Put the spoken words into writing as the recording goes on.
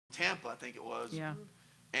Tampa, I think it was. Yeah.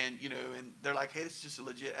 And, and they're like, hey, this is just a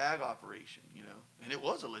legit ag operation, And it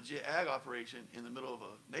was a legit ag operation in the middle of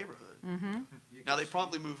a neighborhood. Mm-hmm. Now, they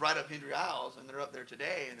promptly moved right up Henry Isles, and they're up there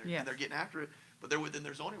today, and Yes. they're getting after it, but they're within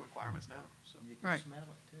their zoning requirements now. So, You can Right. smell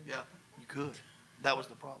it too. yeah, you could. That was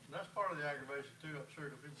the problem. And that's part of the aggravation too, I'm sure,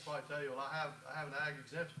 that people probably tell you, well, I have an ag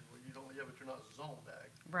exemption, well, you don't, yeah, but you're not zoned ag.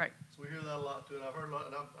 Right. So we hear that a lot too, and I've heard a lot,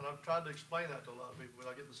 and I've tried to explain that to a lot of people, but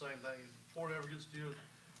I get the same thing. Before it ever gets to you,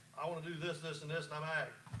 I wanna do this, this, and this, and I'm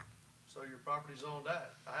ag. So your property's zoned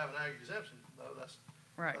ag. I have an ag exemption. No, that's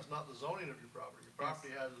Right. not the zoning of your property. Your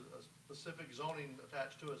property has a specific zoning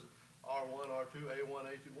attached to it, R1, R2, A1,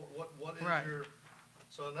 A2, what is Right. your,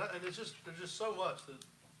 so, and it's just, there's just so much that,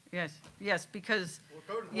 Yes, because, well,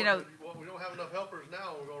 code you know, enforcement, well, we don't have enough helpers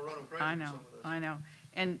now, we're gonna run them crazy I with know, some of this. I know.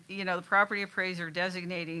 And, the property appraiser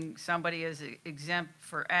designating somebody as exempt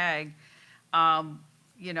for ag,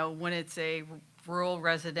 when it's a rural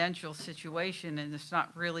residential situation and it's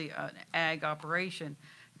not really an ag operation,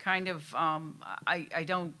 kind of, I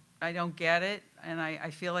don't get it, and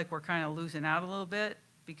I feel like we're kind of losing out a little bit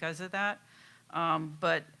because of that.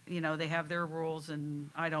 But, they have their rules, and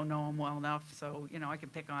I don't know them well enough, so, I can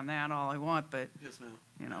pick on that all I want, but, Yes,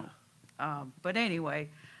 ma'am. but anyway,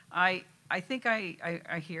 I think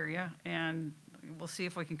I hear you, and we'll see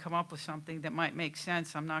if we can come up with something that might make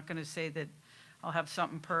sense. I'm not gonna say that I'll have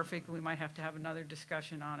something perfect. We might have to have another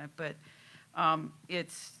discussion on it, but,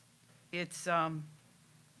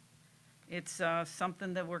 it's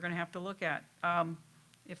something that we're gonna have to look at.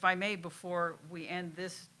 If I may, before we end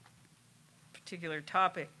this particular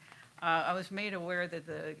topic, I was made aware that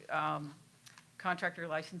the Contractor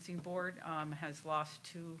Licensing Board has lost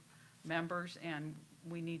 2 members, and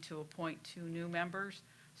we need to appoint 2 new members.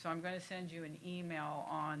 So I'm going to send you an email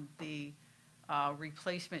on the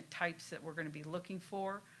replacement types that we're going to be looking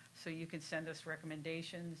for, so you can send us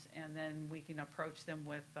recommendations, and then we can approach them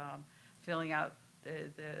with filling out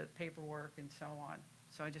the paperwork and so on.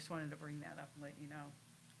 So I just wanted to bring that up and let you know.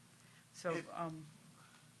 So,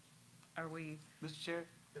 are we, Mr. Chair,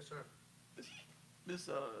 Yes, sir. Ms.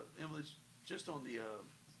 Emily, just on the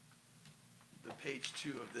page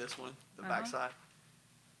 2 of this one, the Uh-huh. backside,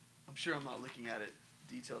 I'm sure I'm not looking at it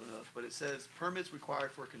detailed enough, but it says permits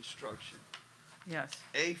required for construction. yes,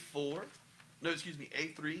 A3,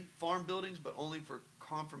 farm buildings, but only for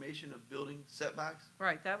confirmation of building setbacks.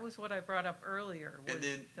 right, that was what I brought up earlier. And was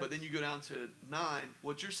then, but then that's- you go down to 9,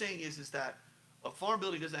 what you're saying is that a farm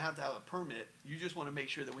building doesn't have to have a permit, you just want to make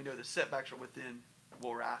sure that we know the setbacks are within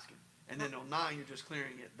what we're asking. And then on 9, you're just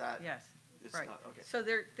clearing it that Yes, it's right. not, okay. So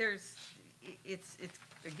it's,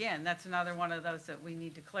 again, that's another one of those that we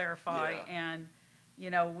need to clarify. Yeah. And,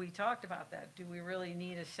 we talked about that. Do we really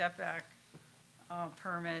need a setback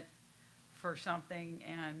permit for something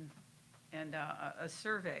and a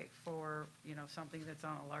survey for, something that's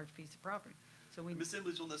on a large piece of property? So we, Ms.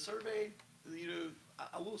 Emblidge, on the survey,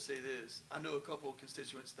 I will say this, I know a couple of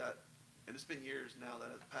constituents that, and it's been years now that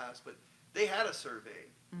have passed, but they had a survey,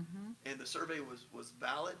 and the survey was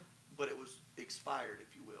valid, but it was expired,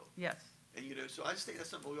 if you will. yes, And, so I just think that's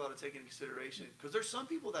something we ought to take into consideration, because there's some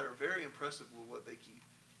people that are very impressive with what they keep.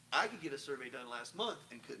 I could get a survey done last month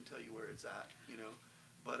and couldn't tell you where it's at,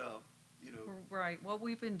 but, right. What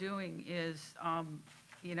we've been doing is,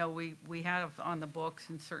 we have on the books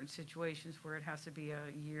in certain situations where it has to be a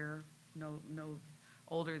year, no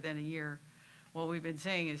older than a year. What we've been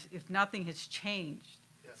saying is, if nothing has changed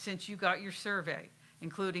Yeah. since you got your survey,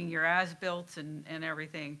 including your as-built and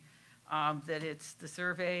everything, that the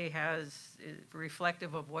survey is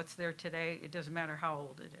reflective of what's there today, it doesn't matter how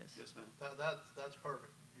old it is. yes, ma'am. That's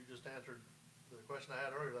perfect. You just answered the question I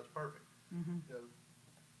had earlier, that's perfect. Mhm.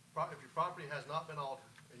 If your property has not been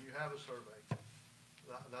altered and you have a survey,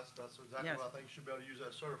 that's exactly Yes. what I think you should be able to use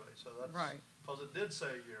that survey, so that's. Right. Because it did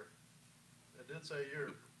say a year. It did say a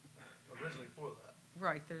year originally for that.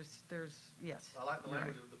 Right, yes. I like the you're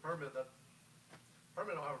language right. of the permit, that,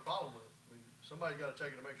 permit I don't have a problem with. I mean, somebody's gotta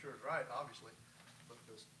check it to make sure it's right, obviously. But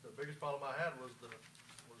the biggest problem I had was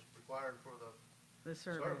required for the The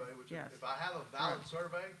survey, survey, which yes, if I have a valid Right.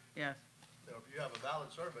 survey, yes, if you have a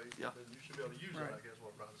valid survey, Yeah. then you should be able to use that, I Right. guess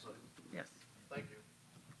what I'm trying to say. yes. Thank you.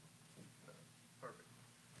 Perfect.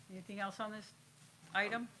 Anything else on this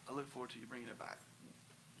item? I look forward to you bringing it back.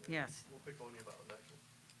 Yes. We'll pick on you about the next one.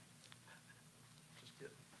 Just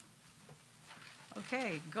kidding.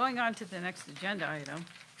 Okay, going on to the next agenda item.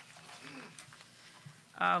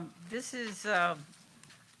 This is an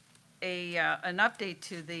update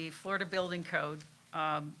to the Florida Building Code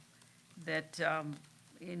that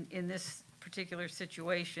in this particular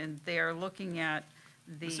situation, they are looking at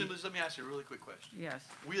Ms. Simmonds, let me ask you a really quick question. yes.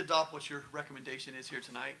 We adopt what your recommendation is here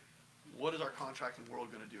tonight. What is our contracting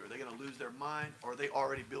world gonna do? Are they gonna lose their mind, or are they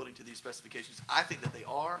already building to these specifications? I think that they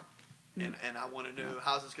are, and I wanna know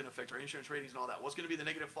how's this gonna affect our insurance ratings and all that. What's gonna be the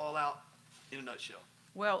negative fallout in a nutshell?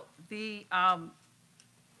 Well, the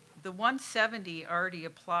 170 already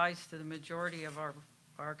applies to the majority of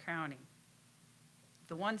our county.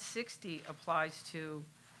 The 160 applies to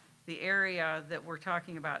the area that we're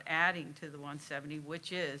talking about adding to the 170,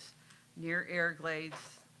 which is near Everglades,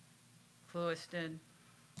 Clewiston,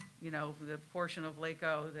 you know, the portion of Lake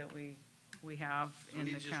O that we have So we in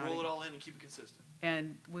need the to just roll it county. all in and keep it consistent.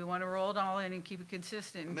 And we want to roll it all in and keep it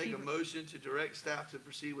consistent and Make keep a it. motion to direct staff to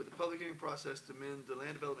proceed with the public hearing process to amend the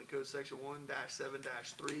Land Development Code Section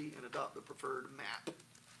 1-7-3 and adopt the preferred map.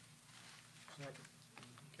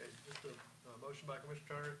 Okay, just a motion by Commissioner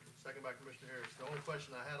Turner, second by Commissioner Harris. The only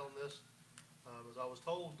question I had on this, is I was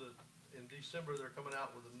told that in December, they're coming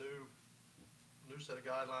out with a new set of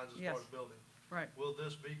guidelines as Yes. far as building. Right. Will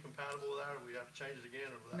this be compatible with that, or we have to change it again,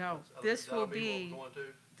 or will that? No, that'll this will what be- we're going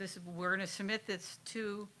to? We're going to submit this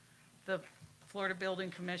to the Florida Building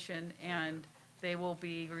Commission, and they will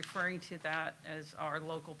be referring to that as our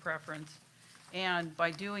local preference. And by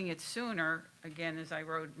doing it sooner, again, as I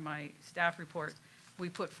wrote in my staff report, we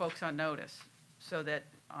put folks on notice so that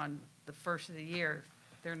on the first of the year,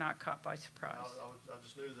 they're not caught by surprise. I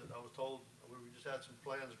just knew that, I was told, we just had some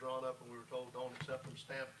plans drawn up, and we were told, don't accept them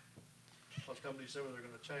stamped. Once come December, they're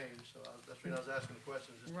gonna change, so that's the reason I was asking the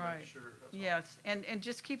questions, just to Right. make sure. that's all. Yes, and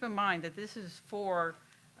just keep in mind that this is for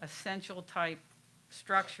essential type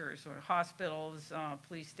structures, or hospitals,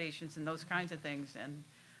 police stations, and those kinds of things. And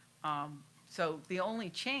so the only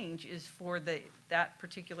change is for that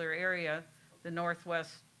particular area, the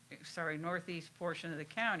northeast portion of the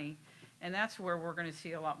county. And that's where we're going to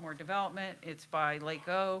see a lot more development. It's by Lake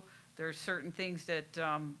O. There's certain things that,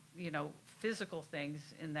 physical things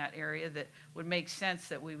in that area that would make sense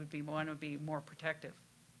that we would want to be more protective.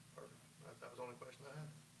 Perfect. That was the only question I had.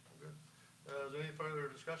 I'm good. Is there any further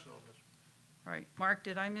discussion on this? All right, Mark,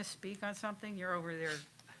 did I misspeak on something? You're over there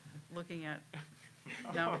looking at,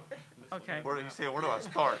 no? Okay, Where do I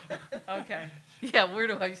start? okay. Yeah, where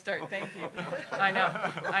do I start? Thank you. I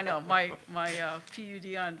know, my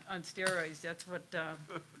PUD on steroids, that's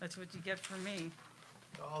what you get from me.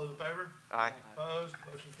 All those in favor? Aye. Opposed?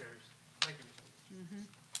 Motion carries. Thank you, Ms.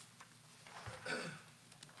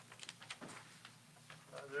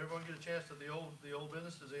 Did everyone get a chance to the old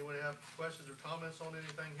business? Does anyone have questions or comments on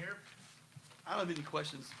anything here? I don't have any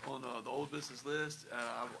questions on the old business list.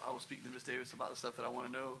 I will speak to Ms. Davis about the stuff that I want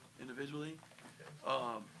to know individually.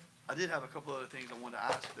 Okay. I did have a couple other things I wanted to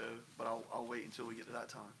ask though, but I'll wait until we get to that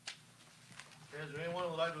time. Okay, is there anyone who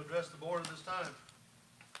would like to address the board at this time?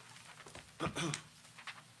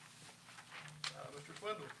 Mr.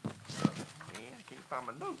 Swindle? Man, I can't find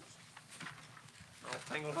my notes. All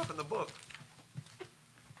tangled up in the book.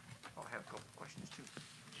 Oh, I have a couple questions too.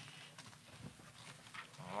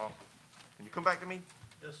 Oh, can you come back to me?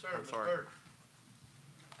 Yes, sir. I'm Ms. sorry. Byrd.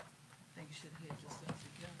 I think you should have hit yourself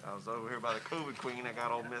together. I was over here by the COVID queen. I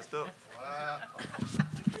got all messed up. Wow.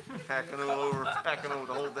 Packing over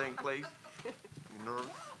the whole dang place. You nervous?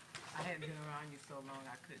 I hadn't been around you so long,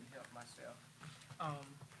 I couldn't help myself.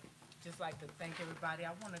 Just like to thank everybody. I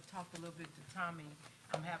want to talk a little bit to Tommy.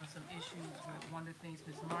 I'm having some issues with one of the things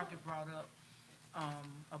Ms. Market brought up,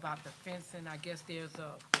 about the fencing. I guess there's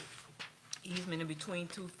a easement in between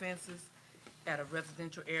two fences at a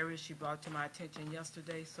residential area. She brought to my attention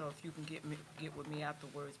yesterday, so if you can get with me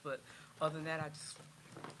afterwards. But other than that, I just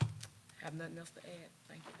have nothing else to add.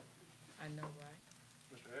 Thank you. I know, right?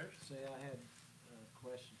 Mr. Harris? Say, I had a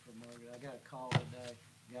question for Margaret. I got a call today.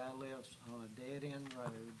 Guy lives on a dead-end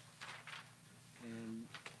road, and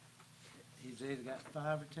he's either got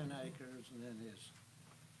 5 or 10 acres, and then his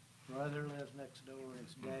brother lives next door, and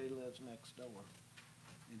his daddy lives next door.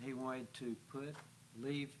 And he wanted to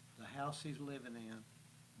leave the house he's living in,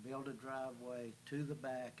 build a driveway to the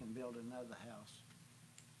back and build another house.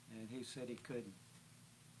 And he said he couldn't.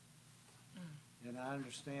 And I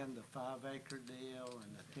understand the 5-acre deal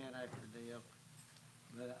and the 10-acre deal,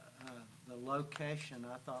 but the location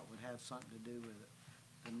I thought would have something to do with it,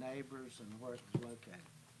 the neighbors and where it was located.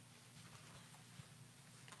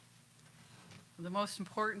 The most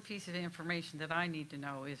important piece of information that I need to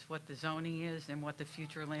know is what the zoning is and what the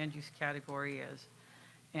future land use category is.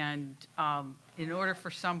 And in order for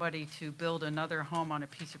somebody to build another home on a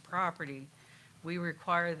piece of property, we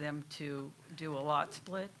require them to do a lot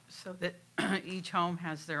split so that each home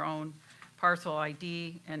has their own parcel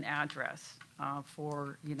ID and address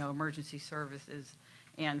for, emergency services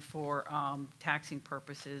and for taxing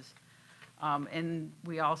purposes. And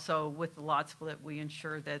we also, with the lot split, we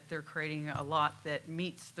ensure that they're creating a lot that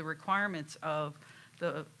meets the requirements of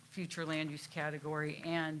the future land use category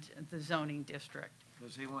and the zoning district.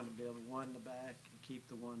 Because he wanted to build one in the back and keep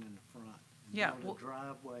the one in the front. And Yeah, build well- a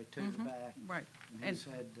driveway to the back. Right. And he And,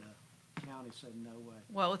 said, county said no way.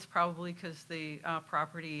 well, it's probably because the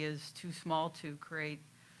property is too small to create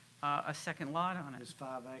a second lot on it. Is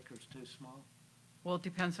 5 acres too small? Well, it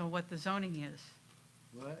depends on what the zoning is.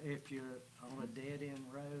 Well, if you're on a dead-end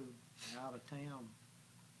road out of town,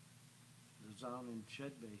 the zoning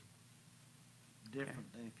should be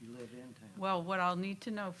different than if you live in town. Well, what I'll need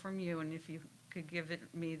to know from you, and if you could give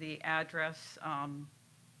me the address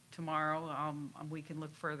tomorrow, we can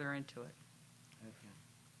look further into it. Okay.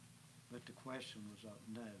 But the question was,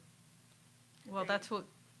 no. Well, that's what,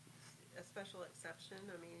 A special exception,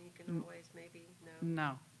 I mean, you can Mm. always maybe,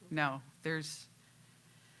 no. no, there's,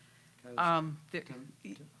 'Cause there-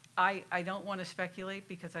 to- I don't want to speculate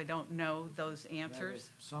because I don't know those that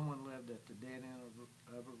answers. if someone lived at the dead end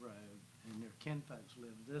of a road, and their kinfolks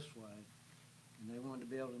lived this way, and they wanted to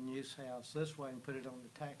build a new house this way and put it on the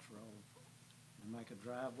tax roll, and make a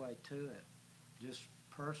driveway to it, just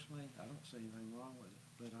personally, I don't see anything wrong with it,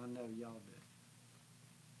 but I know y'all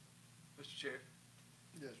do. Mr. Chair,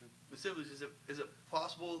 Yes, sir. Ms. Sibley, is it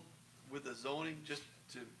possible with the zoning, just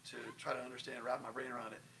to try to understand, wrap my brain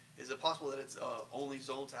around it, is it possible that it's only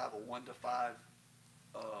zoned to have a 1 to 5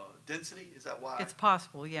 density? Is that why? It's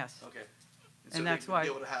possible, yes. Okay. And so that's they why- would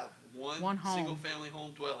be able to have One one home. single-family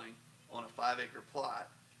home dwelling on a 5-acre plot.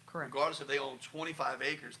 Correct, Regardless if they own 25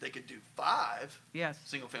 acres, they could do 5 yes.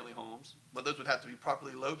 single-family homes, but those would have to be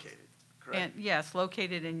properly located, correct? And, yes,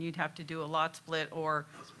 located, and you'd have to do a lot split, or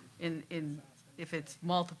if it's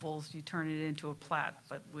multiples, you turn it into a plat,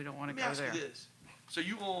 but we don't want Let to me go ask there. you this. So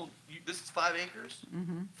you own, this is 5 acres?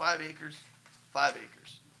 Mm-hmm, 5 acres, 5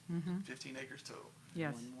 acres, mm-hmm, 15 acres total.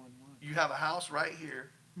 yes. 111. You have a house right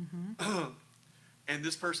here, Mm-hmm, and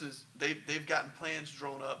this person is, they've gotten plans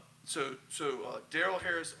drawn up. So Darrell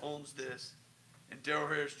Harris owns this, and Darrell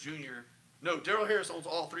Harris Jr., no, Darrell Harris owns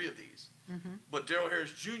all 3 of these. mm-hmm. But Darrell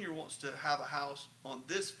Harris Jr. wants to have a house on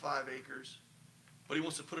this 5 acres, but he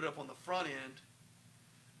wants to put it up on the front end.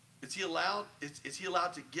 Is he allowed, is he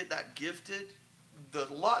allowed to get that gifted? The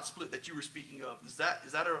lot split that you were speaking of, is that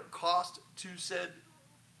a cost to said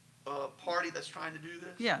party that's trying to do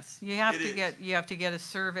this? Yes, you have It to is. you have to get a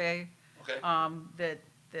survey Okay,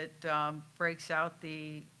 that breaks out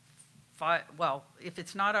the well, if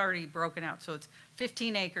it's not already broken out, so it's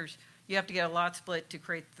 15 acres, you have to get a lot split to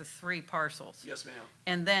create the 3 parcels. yes, ma'am.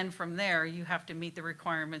 And then from there, you have to meet the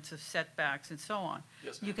requirements of setbacks and so on.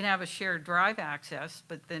 Yes, You ma'am. can have a shared drive access,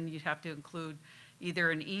 but then you'd have to include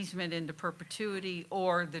either an easement into perpetuity,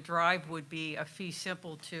 or the drive would be a fee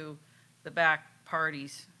simple to the back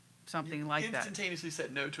parties, something like that. Instantaneously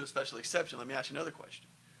said no to a special exception. Let me ask you another question.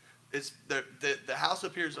 It's the house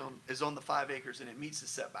up here is on the 5 acres and it meets the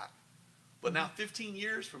setback. But now 15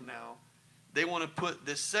 years from now, they want to put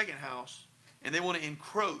this second house and they want to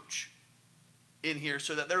encroach in here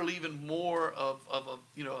so that they're leaving more of a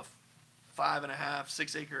 5.5,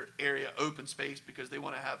 6 acre area open space because they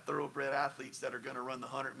want to have thoroughbred athletes that are going to run the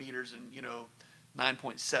 100 meters in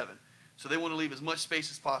 9.7. So they want to leave as much space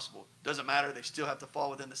as possible. Doesn't matter. They still have to fall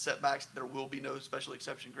within the setbacks. There will be no special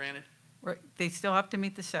exception granted. Right, they still have to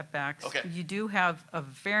meet the setbacks. Okay. You do have a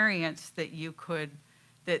variance that you could,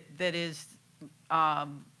 that is,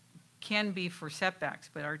 can be for setbacks,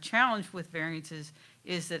 but our challenge with variances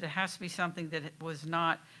is that it has to be something that was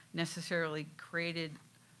not necessarily created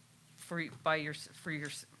for your,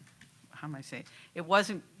 how am I saying? It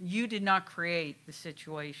wasn't, you did not create the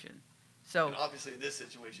situation. So And obviously in this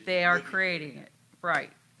situation. they you are would be- creating it,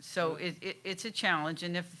 right. So it's a challenge,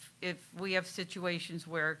 and if we have situations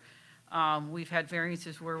where we've had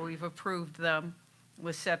variances where we've approved them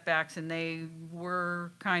with setbacks and they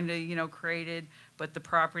were kind of, created, but the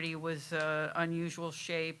property was unusual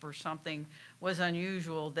shape or something was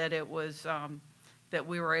unusual, that it was, that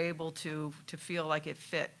we were able to feel like it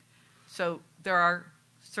fit. So there are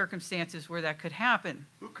circumstances where that could happen.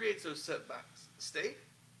 Who creates those setbacks? The state?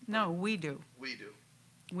 No, we do. We do.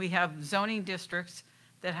 We have zoning districts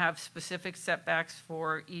that have specific setbacks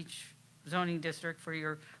for each zoning district for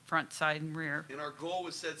your front, side, and rear. And our goal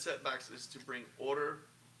with said setbacks is to bring order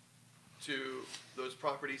to those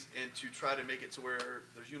properties and to try to make it to where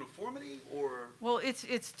there's uniformity or, Well, it's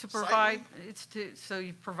to Slightly. provide, so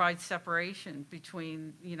you provide separation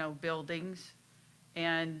between, buildings,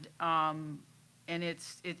 and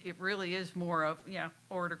it really is more of,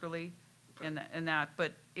 orderly and that,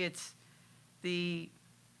 but it's the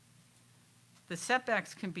the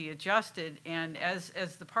setbacks can be adjusted, and as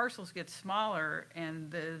the parcels get smaller and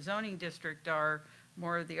the zoning district are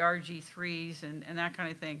more of the RG3s and that kind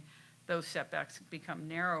of thing, those setbacks become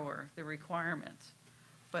narrower, the requirements.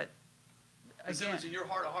 But Ms. again, Simmons, in your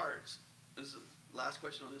heart of hearts, this is the last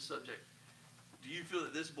question on this subject. Do you feel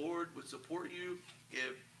that this board would support you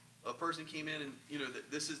if a person came in and, you know, that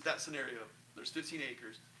this is that scenario, there's 15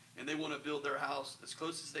 acres, and they want to build their house as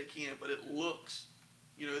close as they can, but it looks,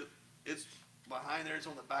 you know, it's behind there, it's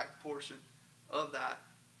on the back portion of that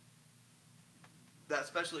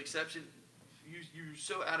special exception, you're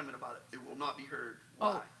so adamant about it, it will not be heard.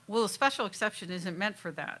 Why? oh, well, a special exception isn't meant for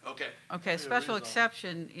that. Okay, Okay, a special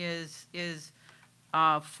exception is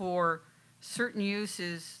for certain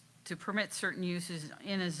uses, to permit certain uses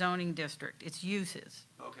in a zoning district. It's uses.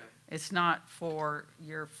 okay. It's not for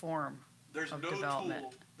your form There's of no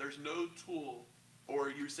development. tool, or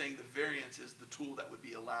you're saying the variance is the tool that would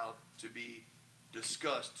be allowed to be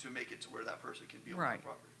discussed to make it to where that person can be on the Right.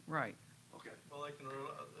 property? Right. Okay. Well, they can,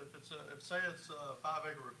 if say it's a 5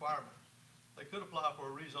 acre requirement, they could apply for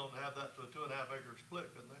a rezone to have that to a 2.5 acre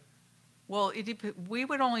split, couldn't they? Well, we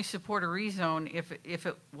would only support a rezone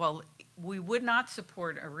well, we would not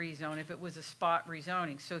support a rezone if it was a spot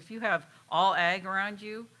rezoning. So if you have all ag around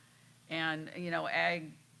you and, you know,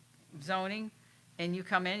 ag zoning, and you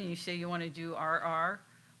come in and you say you want to do RR,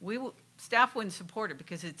 staff wouldn't support it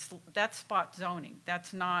because that's spot zoning.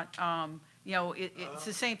 That's not, you know, it's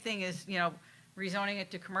the same thing as, you know, rezoning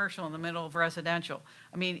it to commercial in the middle of residential.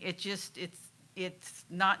 I mean, it's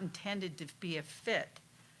not intended to be a fit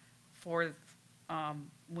for,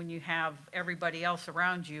 when you have everybody else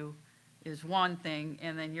around you is one thing,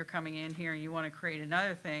 and then you're coming in here and you want to create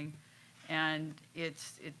another thing, and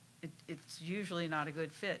it's usually not a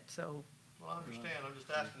good fit, so. Well, I understand, I'm just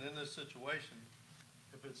asking, in this situation,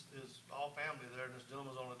 if it's all family there and this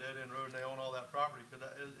gentleman's on a dead-end road and they own all that property,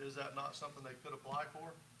 is that not something they could apply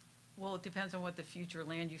for? Well, it depends on what the future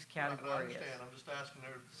land use I category is. understand, I'm just asking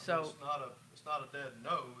there, So- it's not a dead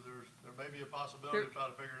no, there may be a possibility to try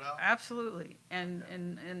to figure it out. Absolutely,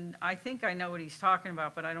 and I think I know what he's talking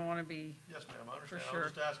about, but I don't want to be, Yes, ma'am, I understand, sure.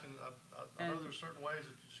 I'm just asking, I know And- there's certain ways that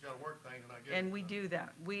you just gotta work things, and I get it. and we do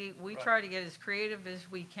that. We Right. try to get as creative as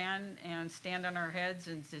we can and stand on our heads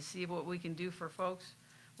and to see what we can do for folks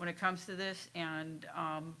when it comes to this. And,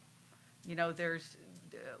 you know, there's,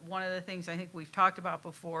 one of the things I think we've talked about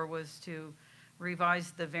before was to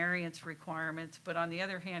revise the variance requirements. But on the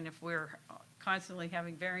other hand, if we're constantly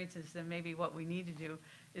having variances, then maybe what we need to do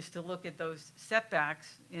is to look at those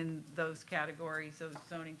setbacks in those categories, those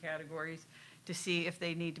zoning categories, to see if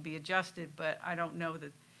they need to be adjusted. But I don't know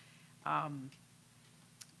that,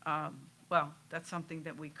 well, that's something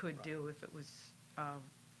that we could do if it was,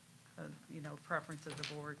 you know, preference of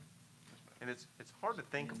the board. And it's hard to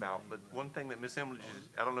think about, but one thing that Miss Emily,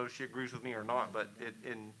 I don't know if she agrees with me or not, but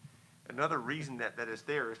another reason that is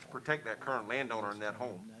there is to protect that current landowner in that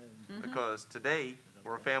home. Because today,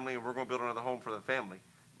 we're a family and we're gonna build another home for the family.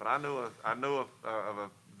 But I know of a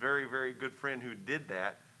very, very good friend who did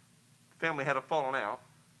that. Family had a falling out.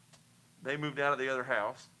 They moved out of the other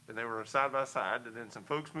house, and they were side by side, and then some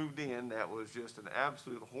folks moved in. That was just an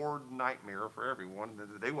absolute horrid nightmare for everyone.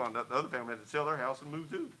 They wound up, the other family had to sell their house and move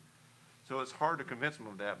too. So it's hard to convince them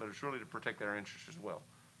of that, but it's really to protect their interests as well.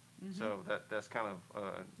 So that's kind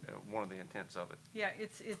of one of the intents of it. Yeah,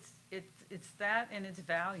 it's that and its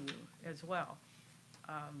value as well.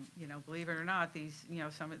 You know, believe it or not, these, you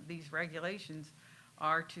know, some of these regulations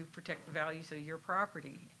are to protect the values of your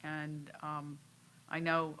property. And I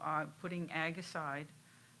know, putting ag aside,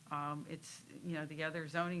 it's, you know, the other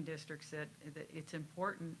zoning districts that it's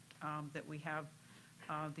important that we have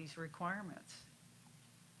these requirements.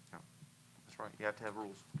 That's right, you have to have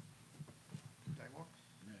rules. Any more?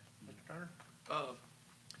 Mr. Turner?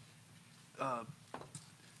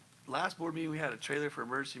 Last board meeting, we had a trailer for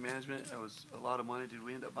emergency management. That was a lot of money. Did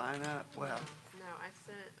we end up buying that? What happened? No, I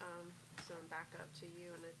sent, some backup to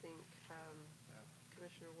you, and I think,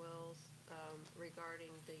 Commissioner Wills,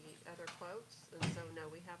 regarding the other quotes, and so, no,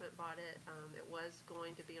 we haven't bought it. It was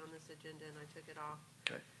going to be on this agenda, and I took it off.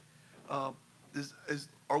 Okay.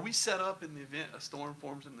 Are we set up in the event a storm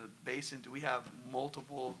forms in the basin? Do we have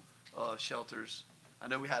multiple shelters? I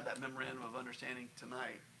know we had that memorandum of understanding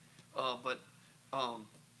tonight, but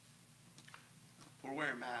we're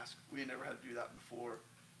wearing masks. We never had to do that before.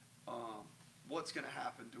 What's going to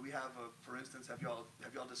happen? Do we have for instance, have y'all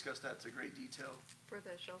discussed that to great detail? For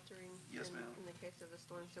the sheltering? Yes, ma'am. In the case of a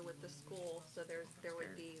storm, so with the school, so there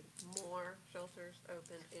would be more shelters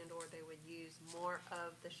open and/or they would use more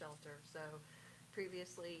of the shelter. So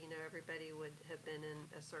previously, you know, everybody would have been in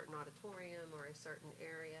a certain auditorium or a certain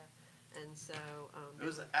area. And so, It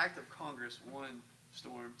was an act of Congress, one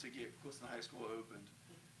storm, to get Clifton High School opened.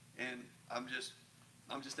 And I'm just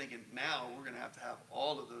thinking now we're gonna have to have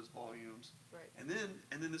all of those volumes. right. And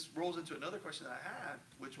then this rolls into another question that I had,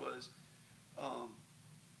 which was,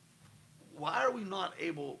 why are we not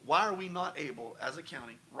able as a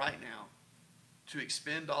county right now to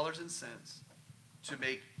expend dollars and cents to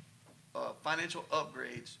make financial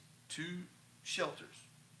upgrades to shelters?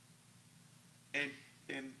 And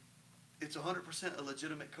it's 100% a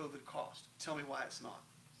legitimate COVID cost. Tell me why it's not.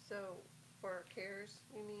 So for CARES,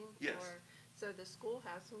 you mean? Yes. So the school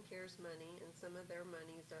has some CARES money, and some of their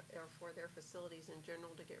monies are for their facilities in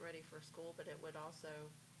general to get ready for school, but it would also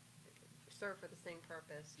serve for the same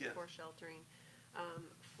purpose, Yes. for sheltering.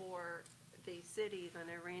 For the cities, I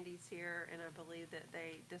know Randy's here, and I believe that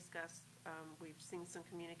they discussed, we've seen some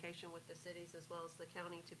communication with the cities as well as the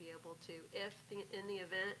county to be able to, in the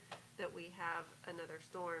event that we have another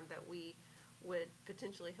storm, that we would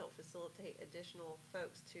potentially help facilitate additional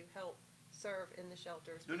folks to help serve in the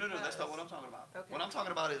shelters. No, that's not what I'm because- talking about. Okay. What I'm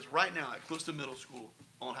talking about is right now at Clifton Middle School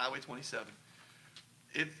on Highway 27.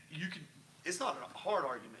 It's not a hard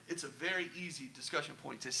argument. It's a very easy discussion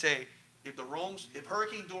point to say, if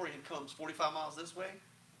Hurricane Dorian comes 45 miles this way,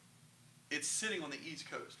 it's sitting on the East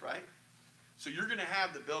Coast, right? So you're gonna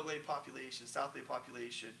have the Belgrade population, South Bay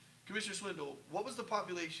population. Commissioner Swindle, what was the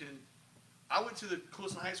population? I went to the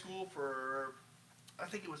Clifton High School for, I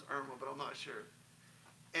think it was Irma, but I'm not sure.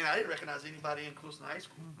 And I didn't recognize anybody in Clifton High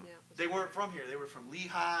School. Yeah. They weren't from here. They were from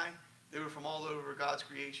Lehigh. They were from all over God's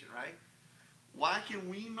creation, right? Why can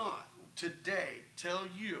we not today tell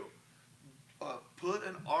you, put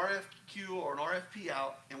an RFQ or an RFP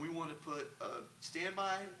out, and we want to put a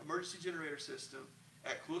standby emergency generator system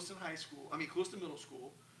at Clifton Middle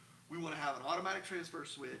School. We want to have an automatic transfer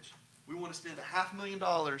switch. We want to spend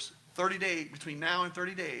 $500,000 between now and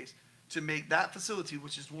 30 days to make that facility,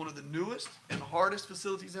 which is one of the newest and hardest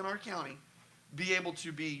facilities in our county, be able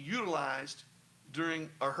to be utilized during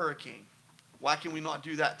a hurricane. Why can we not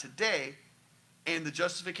do that today? And the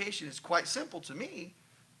justification is quite simple to me.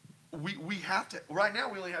 We have to, right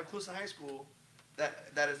now we only have Clifton High School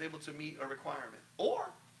that is able to meet a requirement.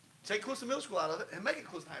 Or take Clifton Middle School out of it and make it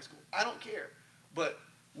Clifton High School. I don't care. But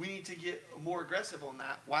we need to get more aggressive on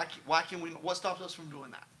that. Why can we, what stops us from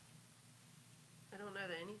doing that? I don't know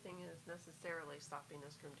that anything is necessarily stopping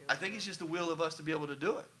us from doing I think it's just the will of us to be able to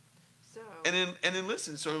do it. So. And then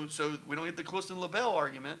listen, so we don't get the Clifton LaBelle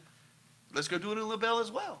argument. Let's go do it in LaBelle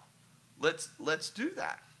as well. Let's do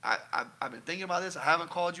that. I've been thinking about this. I haven't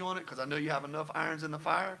called you on it because I know you have enough irons in the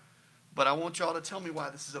fire, but I want y'all to tell me why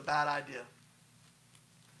this is a bad idea.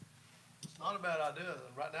 It's not a bad idea.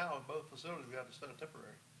 Right now, in both facilities, we have to set a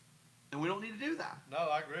temporary. And we don't need to do that. No,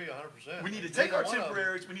 I agree 100%. We need to take our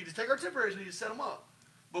temporaries, we need to set them up.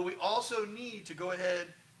 But we also need to go ahead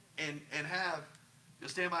and have the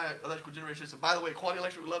standby electrical generation system. By the way, Quality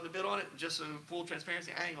Electric would love to bid on it. Just so full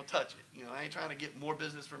transparency, I ain't gonna touch it. You know, I ain't trying to get more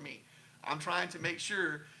business for me. I'm trying to make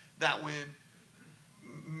sure that when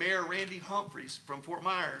Mayor Randy Humphreys from Fort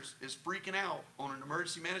Myers is freaking out on an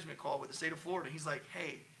emergency management call with the state of Florida, he's like,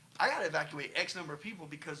 hey, I gotta evacuate X number of people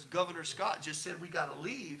because Governor Scott just said we gotta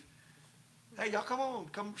leave. Hey, y'all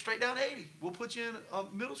come straight down 80. We'll put you in a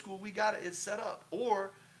middle school. We got it. It's set up.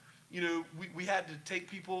 Or, you know, we had to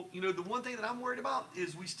take people, you know, the one thing that I'm worried about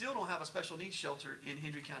is we still don't have a special needs shelter in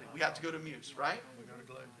Hendry County. We have to go to Muse, right? We go to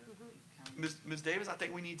Glade, yeah. Ms. Davis, I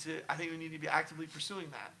think we need to be actively pursuing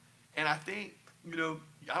that. And I think, you know,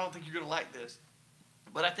 I don't think you're going to like this,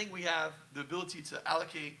 but I think we have the ability to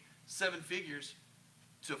allocate 7 figures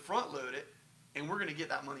to front load it, and we're going to get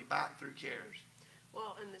that money back through CARES.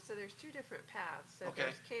 Well, and so there's 2 different paths. So Okay.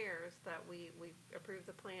 there's CARES that we approved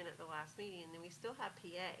the plan at the last meeting, and then we still have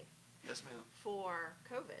PA Yes, ma'am. for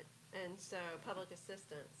COVID, and so public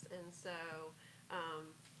assistance. And so,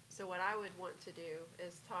 so what I would want to do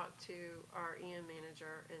is talk to our EM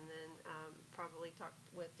manager and then probably talk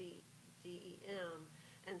with the DEM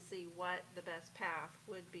and see what the best path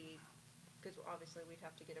would be, because obviously we'd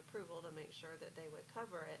have to get approval to make sure that they would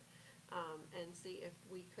cover it, and see if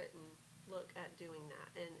we couldn't look at doing that.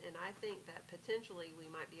 And I think that potentially we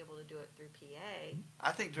might be able to do it through PA,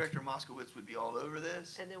 I think Director Moskowitz would be all over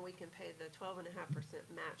this. and then we can pay the 12.5%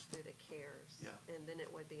 match through the CARES. Yeah. And then it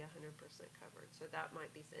would be 100% covered. So that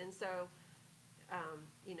might be, and so,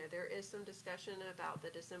 you know, there is some discussion about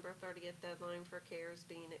the December 30th deadline for CARES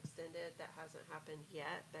being extended. That hasn't happened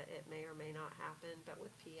yet, but it may or may not happen. But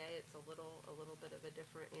with PA, it's a little bit of a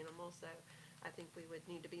different animal. So I think we would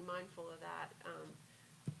need to be mindful of that,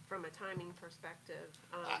 from a timing perspective.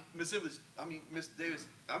 Ms. Davis,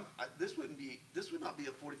 this would not be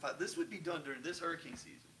a 45, this would be done during this hurricane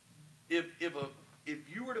season. if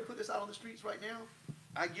you were to put this out on the streets right now,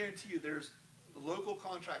 I guarantee you there's local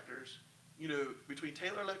contractors, you know, between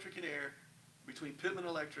Taylor Electric and Air, between Pittman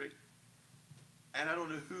Electric, and I don't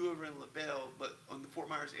know who over in LaBelle, but on the Fort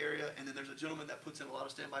Myers area, and then there's a gentleman that puts in a lot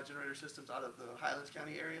of standby generator systems out of the Highlands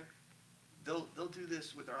County area. They'll do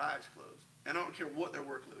this with their eyes closed, and I don't care what their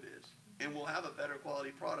workload is, and we'll have a better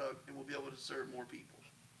quality product, and we'll be able to serve more people.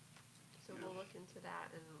 So we'll look into that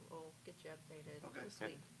and we'll get you updated Okay. this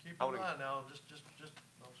week. Keep I in would- mind now,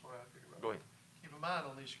 I'm sorry, I figured out. Go ahead. Keep in mind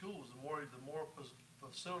on these schools, the more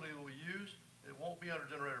facility we use, it won't be under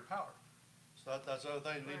generator power. So that's the other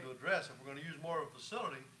thing we need to address. If we're gonna use more of a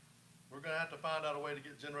facility, we're gonna have to find out a way to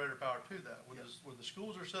get generator power to that. Where the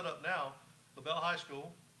schools are set up now, LaBelle High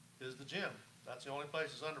School is the gym. That's the only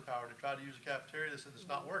place that's underpowered. They tried to use the cafeteria, they said it's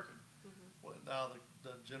not working. Well, now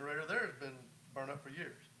the generator there has been burned up for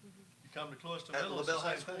years. You come to Clewiston At Middle, it's the LaBelle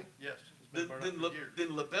High same School? thing. Yes, it's been burned up for years.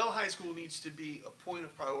 Then LaBelle High School needs to be a point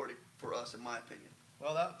of priority for us, in my opinion.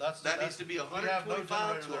 Well, that That needs to be a we have no 125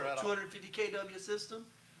 generator to there a at all. 250 kW system.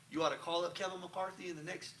 You ought to call up Kevin McCarthy in the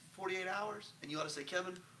next 48 hours, and you ought to say,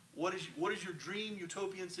 Kevin, what is your dream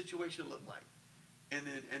utopian situation look like? And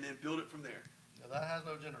then build it from there. Now, that has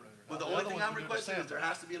no generator. But Now, the only other thing ones I'm we do the requesting is there same.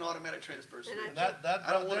 has to be an automatic transfer switch. And that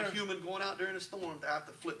I don't right want a there- human going out during a storm to have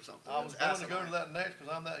to flip something. I was It's going to go asinine. to that next, because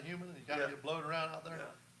I'm that human, and you kinda Yeah. get blowed around out there.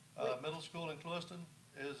 Yeah. Middle school in Clewiston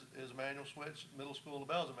is a manual switch, middle school in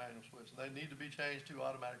LaBelle's a manual switch. They need to be changed to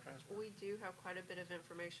automatic transfer. We do have quite a bit of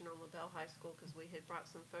information on LaBelle High School because we had brought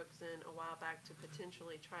some folks in a while back to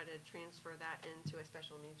potentially try to transfer that into a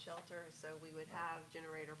special needs shelter. So we would have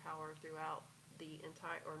generator power throughout the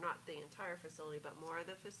entire, or not the entire facility, but more of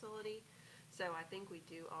the facility. So I think we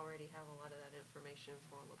do already have a lot of that information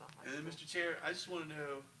for LaBelle High And then, School. Mr. Chair, I just want to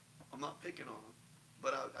know, I'm not picking on them,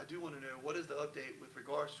 but I do want to know, what is the update with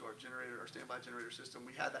regards to our generator, our standby generator system?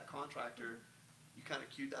 We had that contractor, you kind of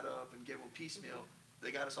queued that up and gave them piecemeal.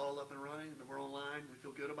 They got us all up and running, and we're online, we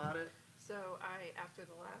feel good about it. So after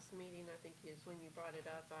the last meeting, I think is when you brought it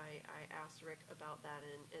up, I asked Rick about that,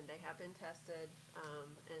 and they have been tested.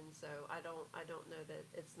 And so I don't know that,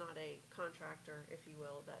 it's not a contractor, if you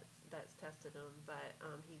will, that's tested them, but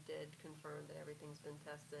he did confirm that everything's been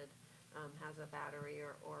tested, has a battery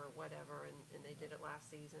or whatever, and they did it last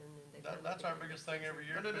season, and they've done it That's our again biggest this thing every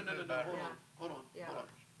year. No, put the hold battery. on, hold on, Yeah. hold on.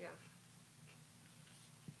 Yeah,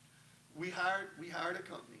 We hired a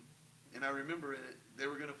company, and I remember it, they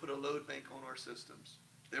were gonna put a load bank on our systems.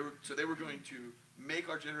 They were going to make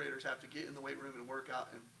our generators have to get in the weight room and work out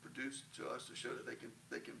and produce to us to show that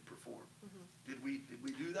they can perform. Did we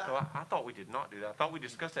do that? So I thought we did not do that. I thought we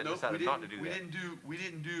discussed that and Nope, decided not to do we that. we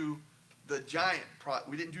didn't do the giant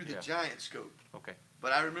we didn't do the Yeah. giant scope. Okay.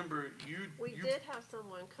 But I remember you. we you- did have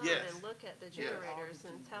someone come Yes. and look at the Yes. generators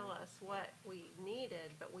and tell us what we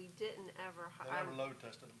needed, but we didn't ever. They never load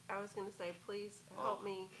tested them. I was gonna say, please help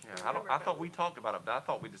me. Yeah, remember, I but thought we talked about it, but I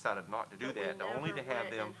thought we decided not to do But we that, only to never have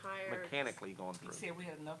went them and hired- mechanically going He through. said we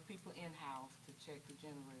had enough people in-house to check the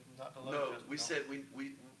generators. Not to load No, test them, we no. said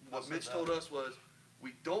what said Mitch that. told us was,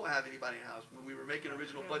 we don't have anybody in house. When we were making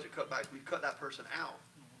original Yeah. budget cutbacks, we cut that person out.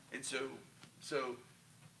 And so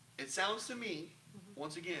it sounds to me,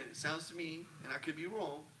 once again, it sounds to me, and I could be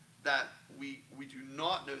wrong, that we do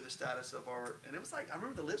not know the status of our, and it was like, I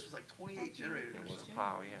remember the list was like 28 generators or It was a something.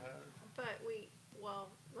 pile, yeah. But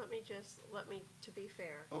let me, to be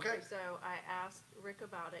fair. Okay. So I asked Rick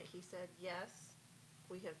about it. He said, yes,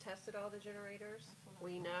 we have tested all the generators.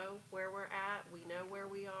 We know where we're at. We know where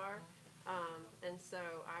we are. And so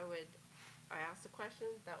I asked the question,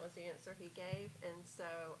 that was the answer he gave, and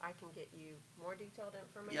so I can get you more detailed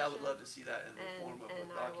information. Yeah, I would love to see that in the form of a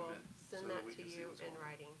And I will document. send so that we to can see you what's in going on.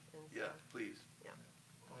 writing, and so, Yeah, please. yeah.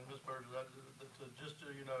 And Ms. Burgess, just so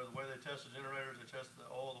you know, the way they test the generators, they test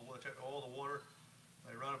all the water,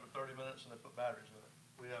 they run it for 30 minutes and they put batteries in it.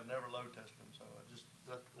 We have never load tested them, so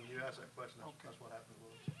when you asked that question, that's what happened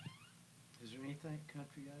with us. Is there anything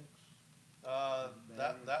Country Oaks?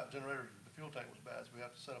 That generator, the fuel tank was bad, so we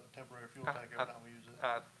have to set up a temporary fuel tank every time we use it.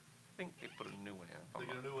 I think they put a new one in. They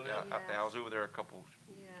get a new one Yeah, in? I was over there a couple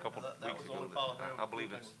Yeah. weeks That was the ago. only but problem there. I believe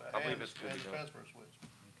the fuel it's, tank was bad. I believe And it's good and to the go. transfer switch.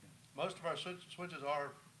 Okay. Most of our switches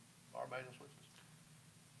are manual switches.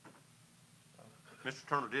 Mr.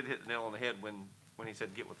 Turner did hit the nail on the head when he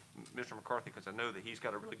said get with Mr. McCarthy, because I know that he's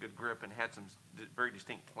got a really good grip and had some very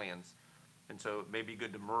distinct plans. And so it may be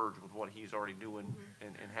good to merge with what he's already doing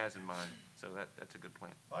and has in mind. So that's a good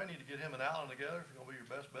plan. Probably need to get him and Alan together if you're gonna be your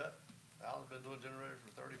best bet. Alan's been doing generators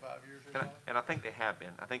for 35 years here. And I think they have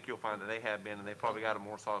been. I think you'll find that they have been, and they probably got a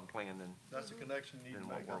more solid plan than That's the connection you need to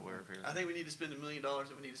what make. we're aware of here. I think we need to spend $1 million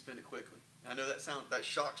and we need to spend it quickly. I know that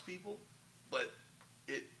shocks people, but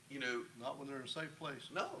you know, Not when they're in a safe place.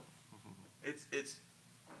 no. It's,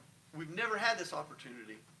 we've never had this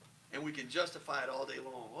opportunity, and we can justify it all day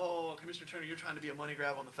long. Oh, Commissioner Turner, you're trying to be a money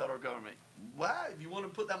grab on the federal government. Why? If you want to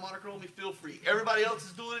put that moniker on me, feel free. Everybody else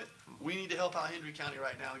is doing it. We need to help out Hendry County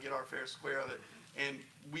right now and get our fair square of it. And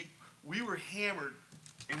we were hammered,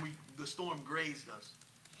 and the storm grazed us.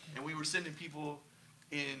 And we were sending people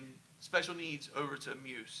in special needs over to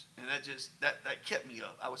Muse. And that kept me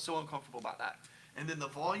up. I was so uncomfortable about that. And then the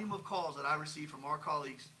volume of calls that I received from our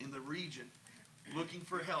colleagues in the region looking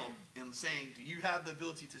for help and saying, do you have the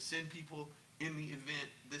ability to send people in the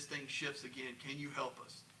event this thing shifts again? Can you help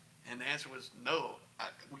us? And the answer was no.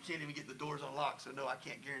 We can't even get the doors unlocked, so no, I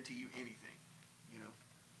can't guarantee you anything, you know.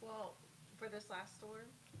 Well, for this last storm?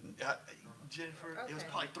 Jennifer, it was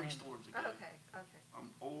Okay. probably 3 storms ago. Okay, okay, I'm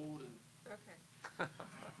old and okay.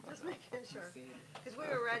 Just making sure. Because we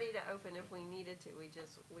were ready to open if we needed to.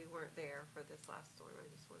 We weren't there for this last storm. I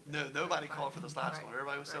just wanted to. nobody clarify. called for this last Right, one.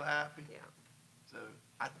 Everybody was so right. happy. Yeah. So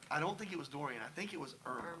I don't think it was Dorian. I think it was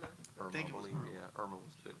Irma. Irma. Irma, think I it was believe, Irma. yeah, Irma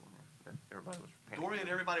was the big one, yeah. Everybody was panicking. Dorian,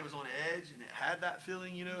 everybody was on edge, and it had that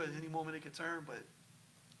feeling, you know, at any moment it could turn, but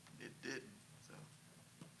it didn't. So,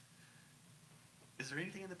 is there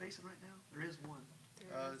anything in the basin right now? There is one. There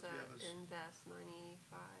is yeah, a it was- Invest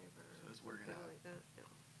 95 or So it's working something out. like that. Yeah.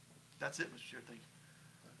 That's it, Mr. Chair. Thank you.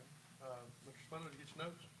 Mr. Spindler, did you get your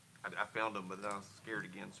notes? I found them, but then I was scared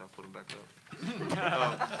again, so I put them back up.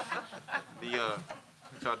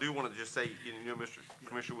 So I do want to just say, you know, Mr.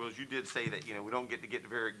 Commissioner Wills, you did say that, you know, we don't get together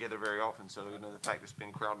very often, so, you know, the fact it's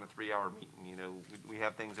been crowding a 3-hour meeting, you know, we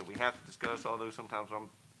have things that we have to discuss, although sometimes I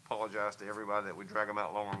apologize to everybody that we drag them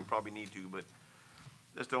out longer than we probably need to, but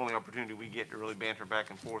that's the only opportunity we get to really banter back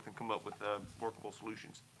and forth and come up with workable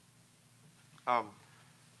solutions. I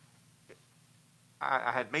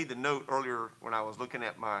had made the note earlier when I was looking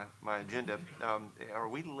at my agenda. Are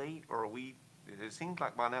we late, or it seems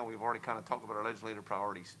like by now we've already kind of talked about our legislative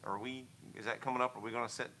priorities. Is that coming up? Are we going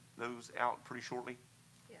to set those out pretty shortly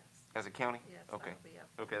Yes, as a county? yes, Okay. that'll be up.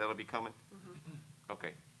 Okay, that'll be coming?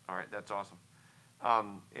 Okay, all right, that's awesome.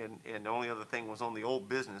 And the only other thing was on the old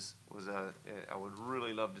business was, I would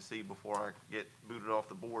really love to see, before I get booted off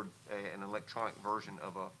the board, an electronic version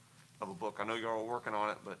of a book. I know you're all working on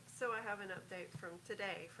it, but So I have an update from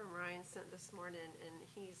today, from Ryan sent this morning, and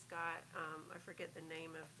he's got, I forget the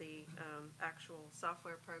name of the actual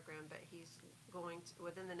software program, but he's going to,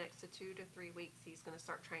 within the next 2 to 3 weeks, he's gonna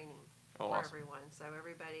start training Oh, for awesome. everyone. So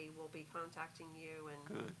everybody will be contacting you and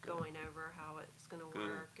Good, good. going over how it's gonna Good.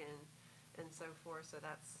 work and so forth, so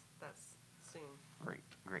that's soon.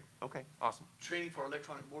 great, okay, awesome. Training for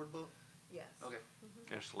electronic board book? Yes. Okay.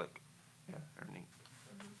 They're slick. Yeah, they're neat.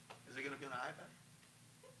 Is it going to be on an iPad?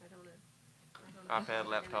 I don't know. I don't know. iPad,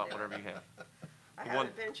 laptop, whatever you have. I the one-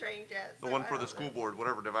 haven't been trained yet. The so one I for the don't school know. board,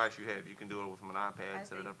 whatever device you have, you can do it from an iPad, I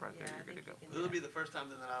set it think- up right there, yeah, I you're good to think go. you can It'll do be that. the first time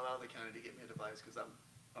that I allow the county to get me a device, because I'm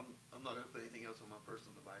not going to put anything else on my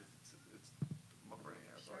personal device. It's my brain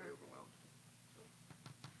is already Sure. overwhelmed.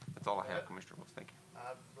 That's all I have, Commissioner Wills, thank you.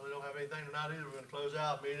 I really don't have anything tonight either. We're gonna close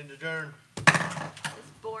out. Meeting adjourned.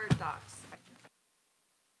 It's board docs.